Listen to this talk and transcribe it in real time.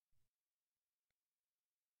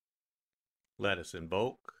Let us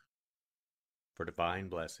invoke for divine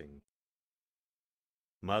blessing.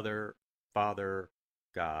 Mother, Father,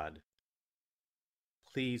 God,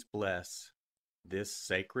 please bless this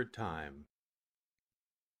sacred time.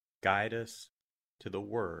 Guide us to the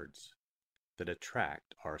words that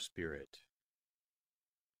attract our spirit.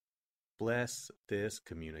 Bless this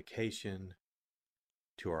communication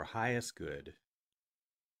to our highest good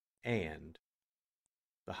and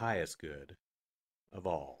the highest good of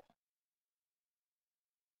all.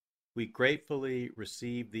 We gratefully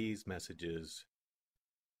receive these messages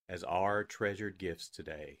as our treasured gifts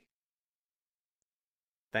today.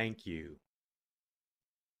 Thank you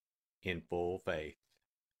in full faith.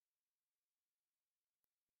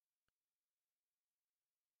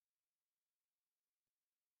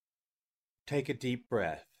 Take a deep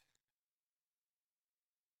breath.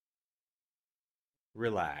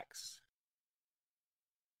 Relax.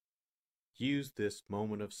 Use this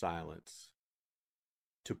moment of silence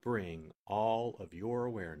to bring all of your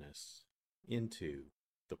awareness into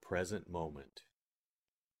the present moment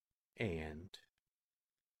and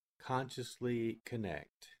consciously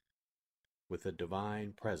connect with the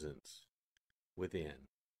divine presence within.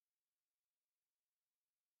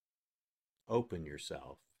 Open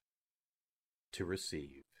yourself to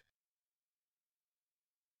receive.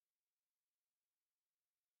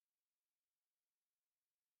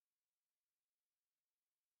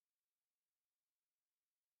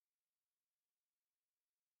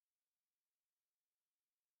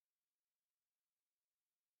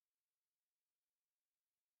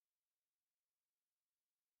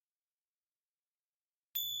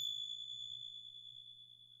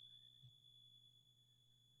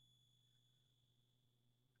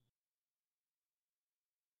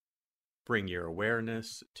 Bring your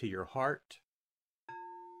awareness to your heart.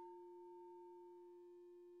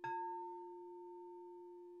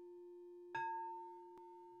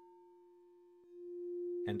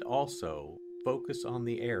 And also focus on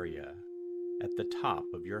the area at the top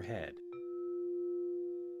of your head.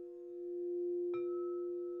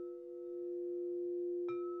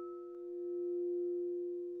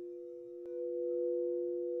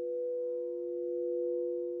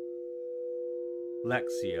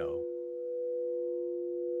 Lectio.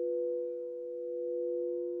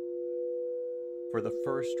 For the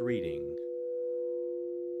first reading,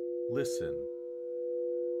 listen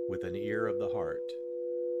with an ear of the heart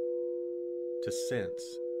to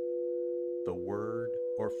sense the word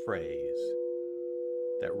or phrase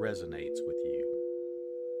that resonates with you.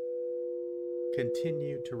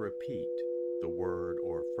 Continue to repeat the word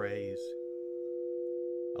or phrase.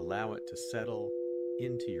 Allow it to settle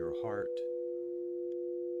into your heart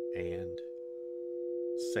and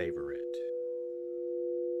savor it.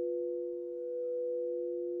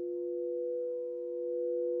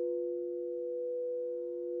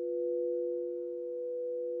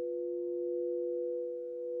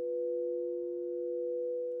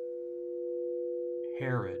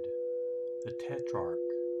 Herod, the Tetrarch,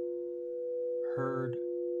 heard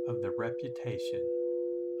of the reputation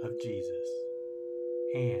of Jesus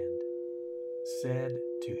and said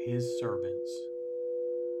to his servants,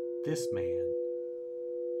 "This man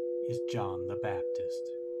is John the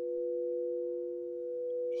Baptist.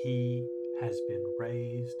 He has been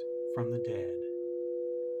raised from the dead.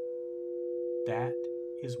 That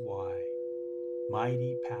is why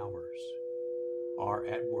mighty powers are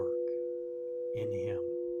at work in him."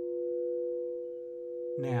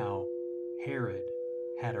 Now Herod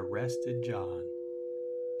had arrested John,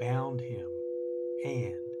 bound him,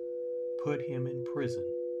 and put him in prison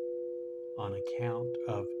on account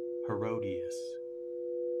of Herodias,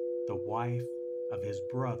 the wife of his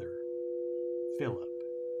brother Philip.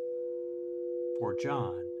 For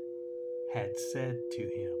John had said to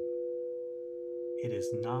him, "It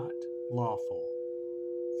is not lawful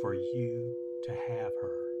for you to have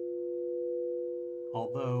her."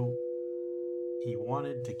 Although he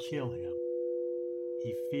wanted to kill him,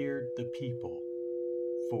 he feared the people,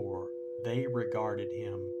 for they regarded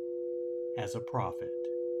him as a prophet.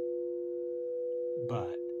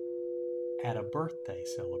 But at a birthday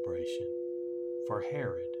celebration for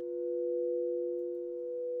Herod,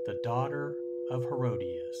 the daughter of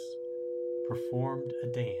Herodias performed a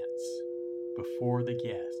dance before the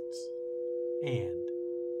guests and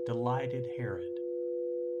delighted Herod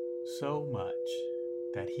so much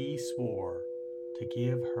that he swore to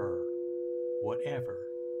give her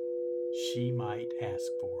whatever she might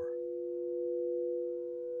ask for.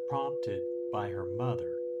 Prompted by her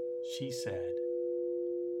mother, she said,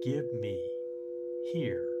 "Give me,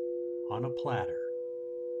 here on a platter,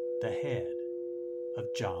 the head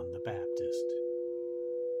of John the Baptist."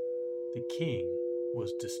 The king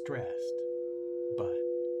was distressed, but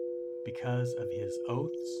because of his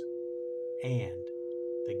oaths and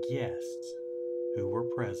the guests who were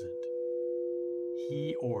present,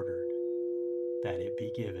 he ordered that it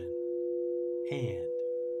be given, and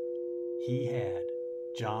he had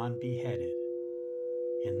John beheaded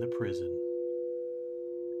in the prison.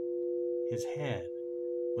 His head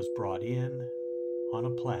was brought in on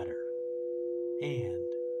a platter and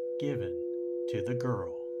given to the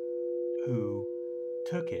girl, who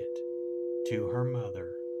took it to her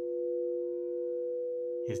mother.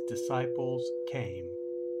 His disciples came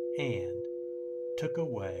and took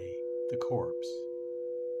away the corpse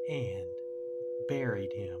and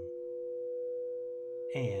buried him.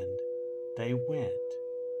 And they went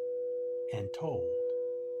and told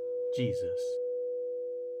Jesus.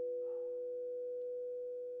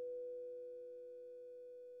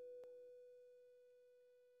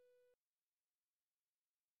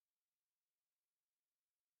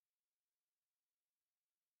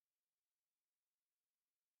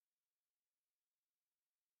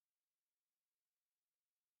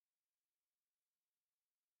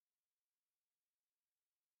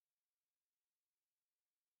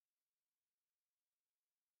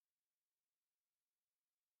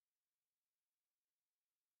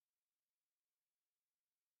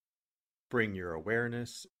 Bring your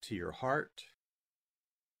awareness to your heart.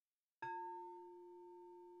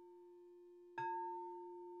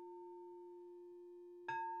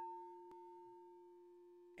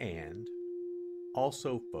 And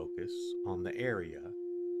also focus on the area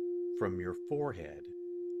from your forehead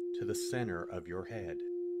to the center of your head.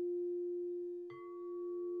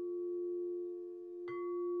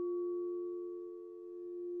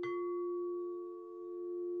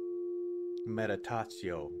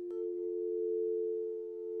 Meditatio.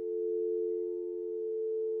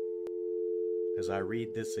 As I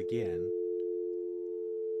read this again,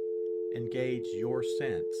 engage your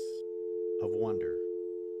sense of wonder.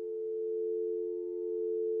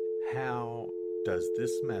 How does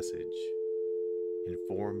this message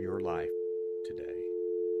inform your life today?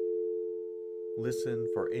 Listen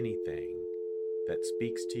for anything that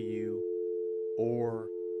speaks to you or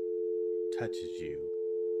touches you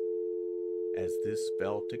as this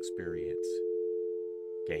felt experience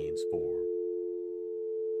gains form.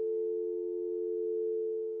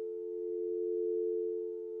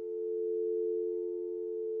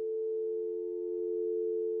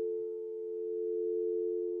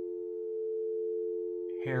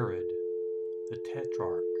 Herod, the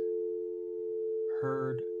Tetrarch,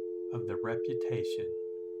 heard of the reputation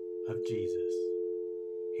of Jesus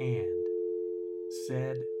and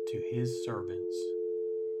said to his servants,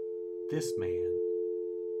 "This man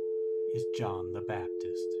is John the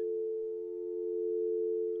Baptist.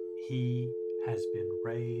 He has been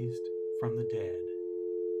raised from the dead.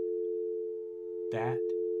 That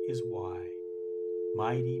is why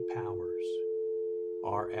mighty powers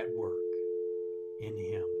are at work in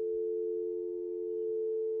him."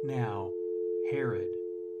 Now Herod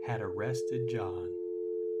had arrested John,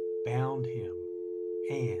 bound him,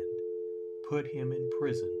 and put him in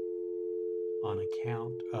prison on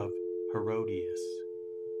account of Herodias,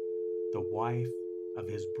 the wife of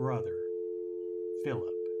his brother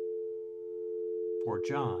Philip. For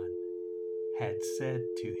John had said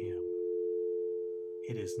to him,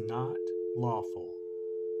 "It is not lawful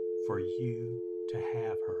for you to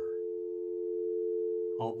have her."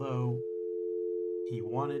 Although he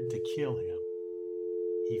wanted to kill him,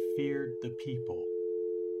 he feared the people,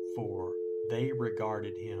 for they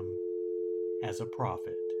regarded him as a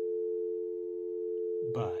prophet.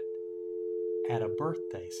 But at a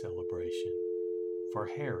birthday celebration for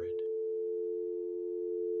Herod,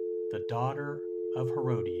 the daughter of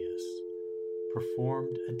Herodias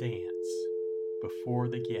performed a dance before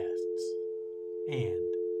the guests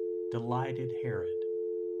and delighted Herod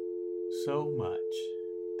so much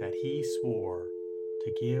that he swore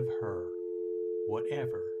to give her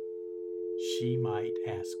whatever she might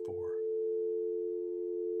ask for.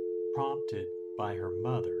 Prompted by her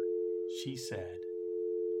mother, she said,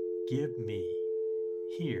 "Give me,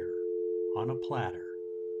 here on a platter,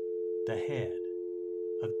 the head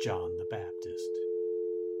of John the Baptist."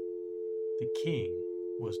 The king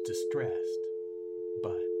was distressed,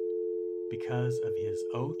 but because of his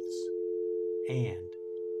oaths and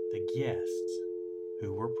the guests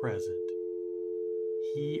who were present,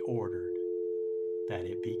 he ordered that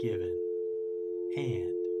it be given,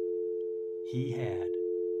 and he had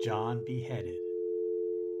John beheaded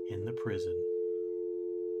in the prison.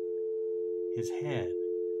 His head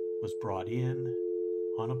was brought in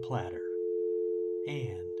on a platter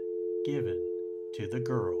and given to the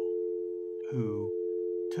girl, who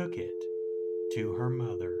took it to her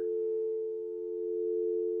mother.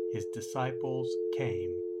 His disciples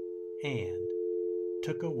came and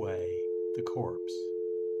took away the corpse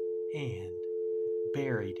and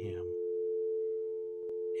buried him.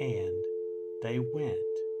 And they went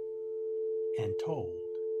and told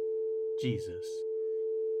Jesus.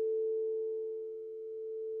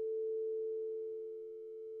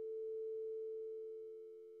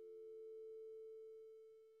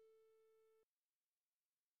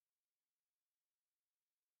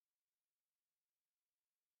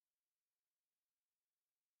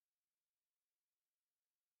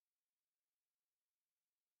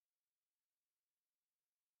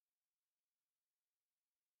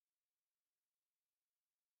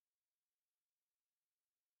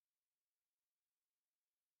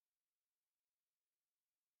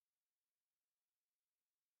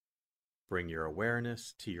 Bring your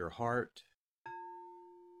awareness to your heart.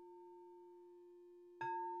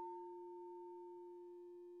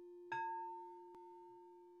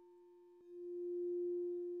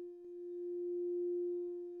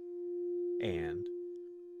 And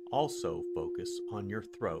also focus on your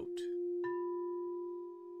throat.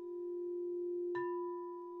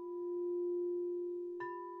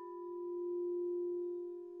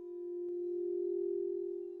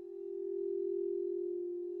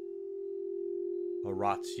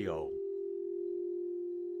 Oratio.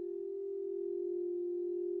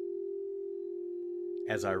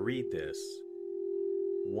 As I read this,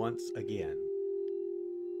 once again,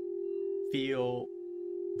 feel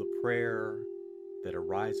the prayer that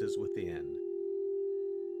arises within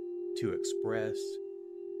to express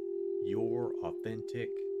your authentic,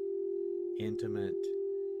 intimate,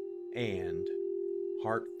 and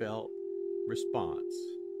heartfelt response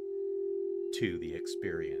to the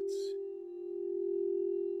experience.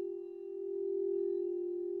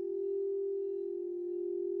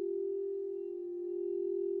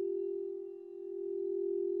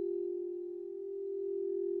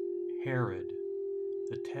 Herod,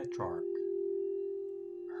 the Tetrarch,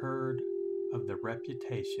 heard of the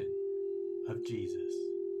reputation of Jesus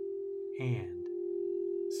and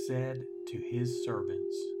said to his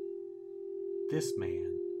servants, "This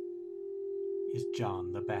man is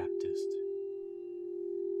John the Baptist.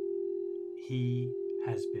 He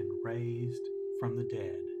has been raised from the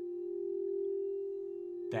dead.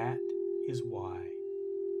 That is why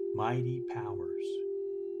mighty powers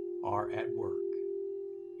are at work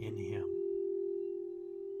in him."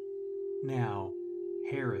 Now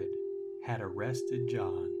Herod had arrested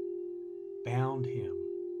John, bound him,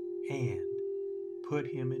 and put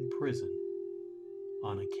him in prison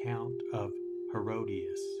on account of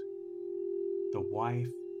Herodias, the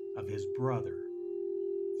wife of his brother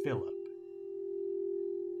Philip.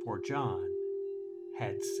 For John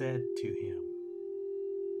had said to him,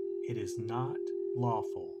 "It is not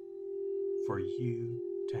lawful for you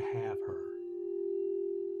to have her."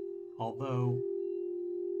 Although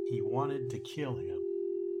he wanted to kill him,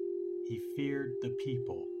 he feared the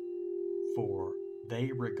people, for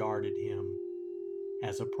they regarded him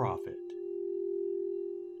as a prophet.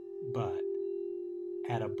 But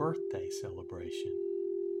at a birthday celebration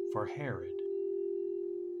for Herod,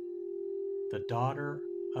 the daughter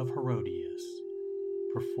of Herodias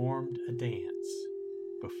performed a dance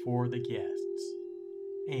before the guests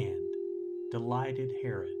and delighted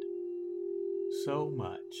Herod so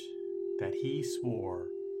much that he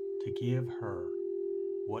swore to give her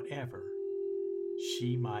whatever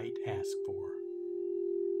she might ask for.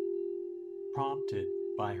 Prompted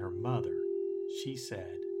by her mother, she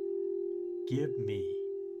said, "Give me,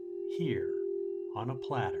 here on a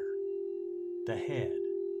platter, the head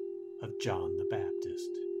of John the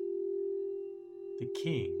Baptist." The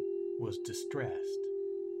king was distressed,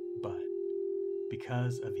 but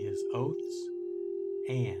because of his oaths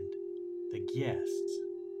and the guests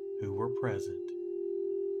who were present,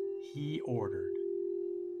 he ordered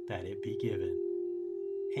that it be given,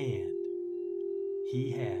 and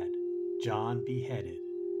he had John beheaded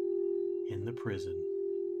in the prison.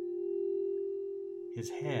 His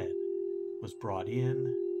head was brought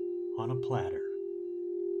in on a platter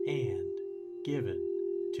and given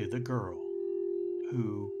to the girl,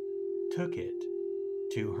 who took it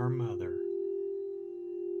to her mother.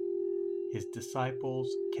 His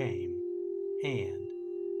disciples came and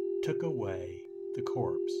took away the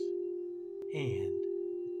corpse and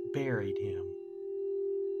buried him.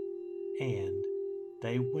 And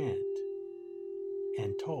they went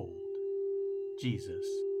and told Jesus.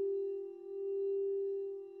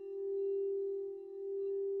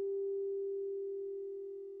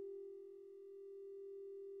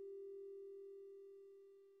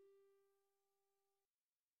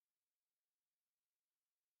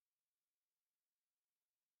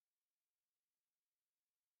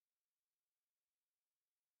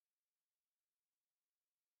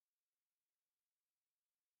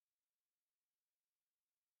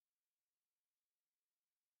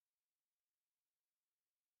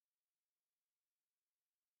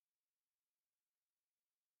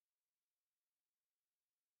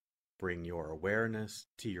 Bring your awareness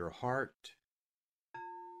to your heart.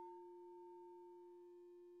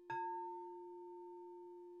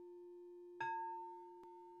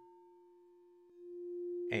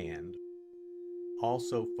 And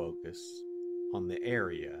also focus on the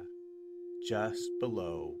area just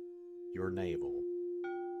below your navel.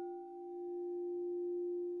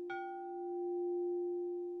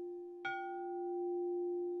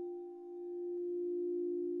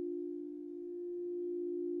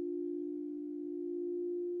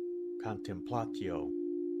 Contemplatio.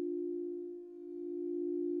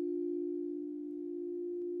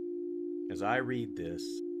 As I read this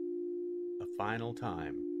a final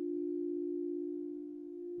time,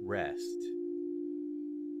 rest.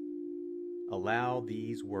 Allow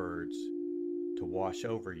these words to wash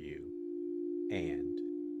over you and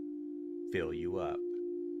fill you up.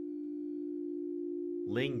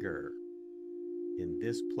 Linger in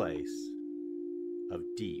this place of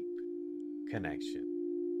deep connection.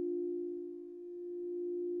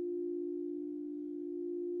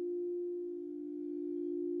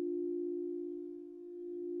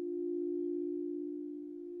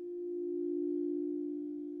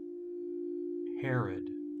 Herod,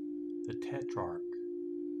 the Tetrarch,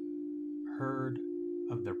 heard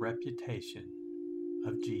of the reputation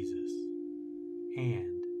of Jesus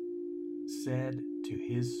and said to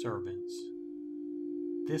his servants,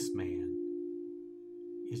 "This man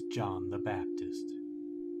is John the Baptist.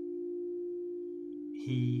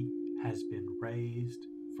 He has been raised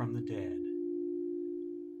from the dead.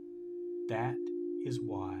 That is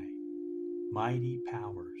why mighty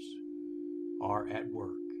powers are at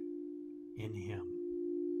work in him."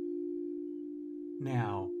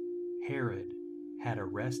 Now Herod had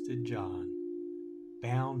arrested John,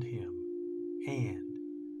 bound him, and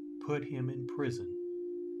put him in prison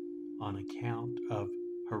on account of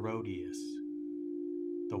Herodias,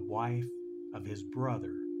 the wife of his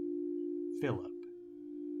brother Philip.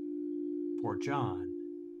 For John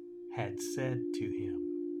had said to him,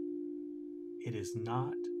 "It is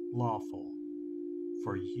not lawful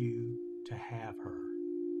for you to have her."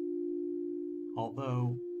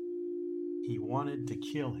 Although he wanted to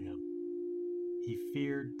kill him, he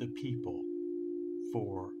feared the people,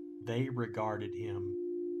 for they regarded him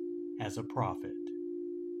as a prophet.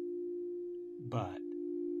 But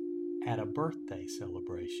at a birthday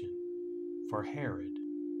celebration for Herod,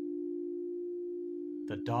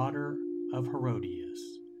 the daughter of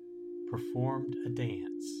Herodias performed a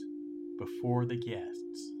dance before the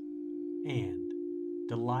guests and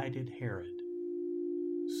delighted Herod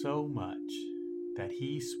so much that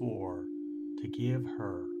he swore to give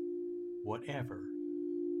her whatever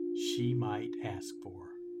she might ask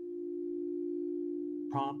for.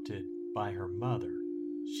 Prompted by her mother,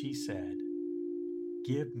 she said,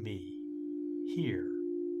 "Give me, here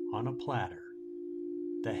on a platter,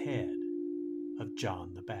 the head of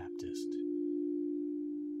John the Baptist."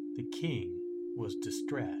 The king was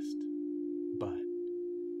distressed, but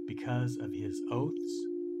because of his oaths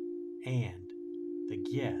and the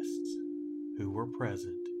guests who were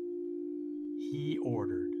present, he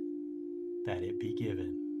ordered that it be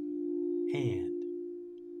given, and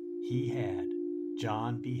he had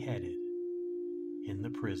John beheaded in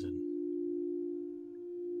the prison.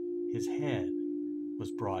 His head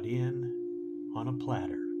was brought in on a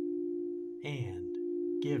platter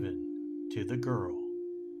and given to the girl,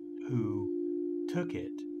 who took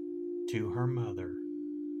it to her mother.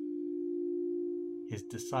 His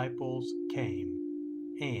disciples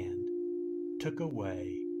came and took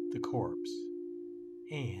away the corpse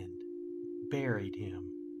and buried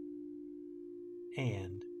him.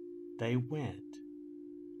 And they went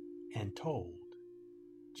and told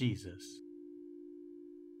Jesus.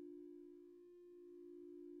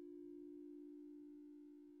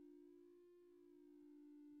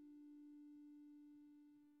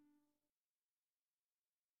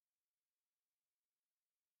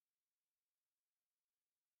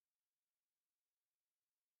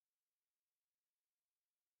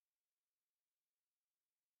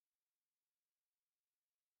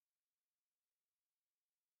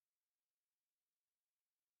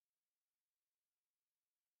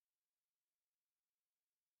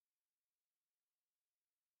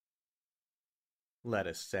 Let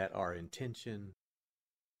us set our intention.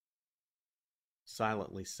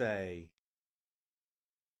 Silently say,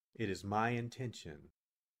 "It is my intention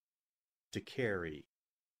to carry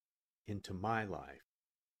into my life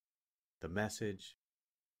the message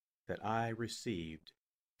that I received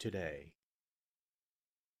today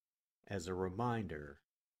as a reminder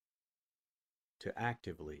to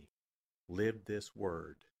actively live this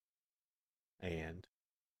word and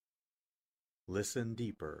listen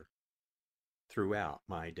deeper throughout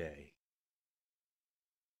my day.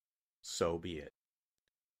 So be it.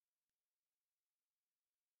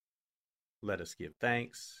 Let us give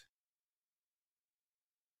thanks.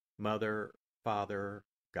 Mother, Father,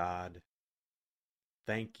 God,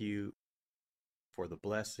 thank you for the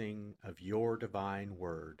blessing of your divine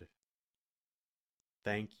word.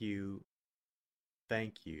 Thank you,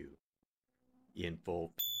 in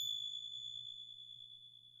full.